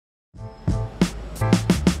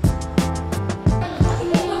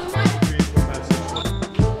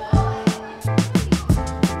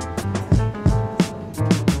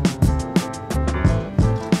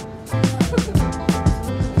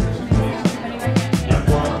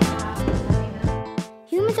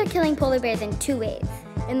killing polar bears in 2 ways.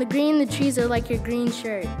 In the green, the trees are like your green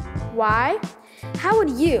shirt. Why? How would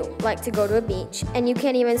you like to go to a beach and you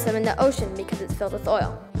can't even swim in the ocean because it's filled with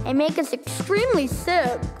oil? They make us extremely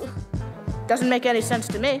sick. Doesn't make any sense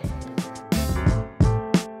to me.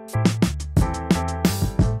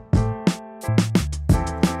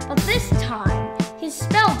 But this time, his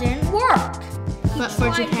spell didn't work. But for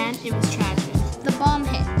Japan, it was tragic. The bomb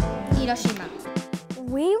hit Hiroshima.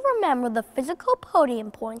 We remember the physical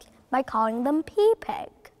podium points by calling them PPEG.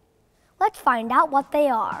 Let's find out what they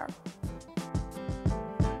are.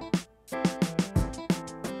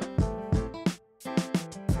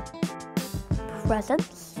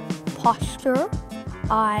 Presence, posture,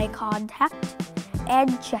 eye contact,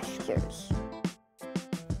 and gestures.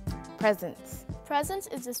 Presence. Presence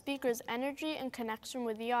is the speaker's energy and connection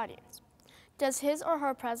with the audience. Does his or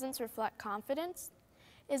her presence reflect confidence?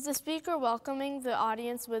 Is the speaker welcoming the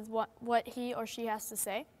audience with what he or she has to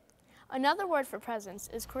say? Another word for presence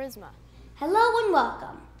is charisma. Hello and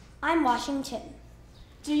welcome. I'm Washington.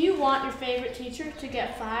 Do you want your favorite teacher to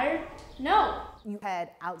get fired? No. You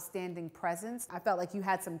had outstanding presence. I felt like you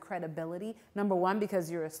had some credibility. Number one, because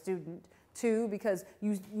you're a student. Two, because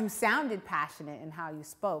you sounded passionate in how you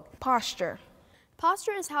spoke. Posture.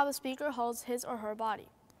 Posture is how the speaker holds his or her body.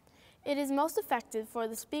 It is most effective for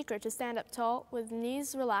the speaker to stand up tall with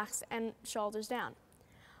knees relaxed and shoulders down.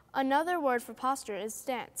 Another word for posture is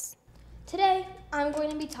stance. Today, I'm going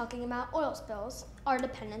to be talking about oil spills, our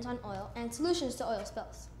dependence on oil, and solutions to oil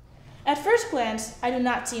spills. At first glance, I do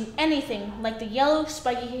not seem anything like the yellow,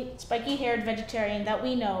 spiky-haired vegetarian that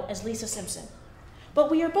we know as Lisa Simpson. But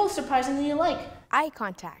we are both surprisingly alike. Eye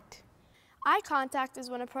contact. Eye contact is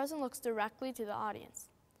when a person looks directly to the audience.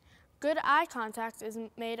 Good eye contact is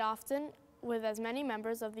made often with as many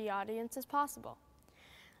members of the audience as possible.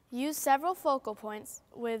 Use several focal points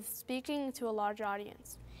with speaking to a large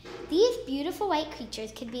audience. These beautiful white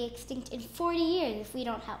creatures could be extinct in 40 years if we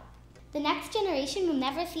don't help. The next generation will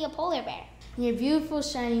never see a polar bear. And your beautiful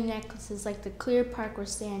shiny necklaces like the clear park we're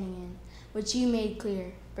standing in, which you made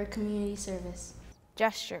clear for community service.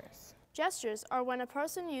 Gestures. Gestures are when a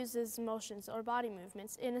person uses motions or body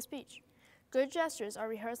movements in a speech. Good gestures are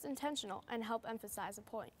rehearsed intentional and help emphasize a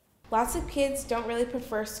point. Lots of kids don't really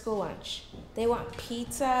prefer school lunch. They want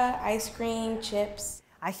pizza, ice cream, chips.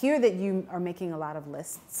 I hear that you are making a lot of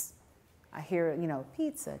lists. I hear,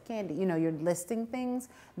 pizza, candy, you're listing things.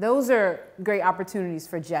 Those are great opportunities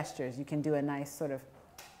for gestures. You can do a nice sort of,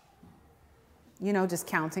 just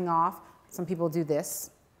counting off. Some people do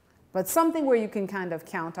this. But something where you can kind of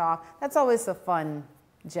count off, that's always a fun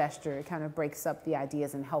gesture. It kind of breaks up the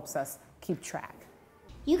ideas and helps us keep track.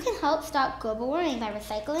 You can help stop global warming by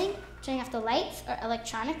recycling, turning off the lights or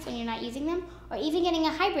electronics when you're not using them, or even getting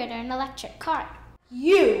a hybrid or an electric car.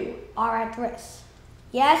 You are at risk.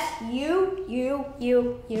 Yes, you,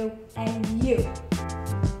 and you.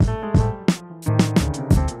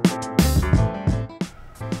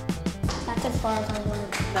 That's as far as I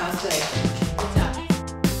learned. That was good.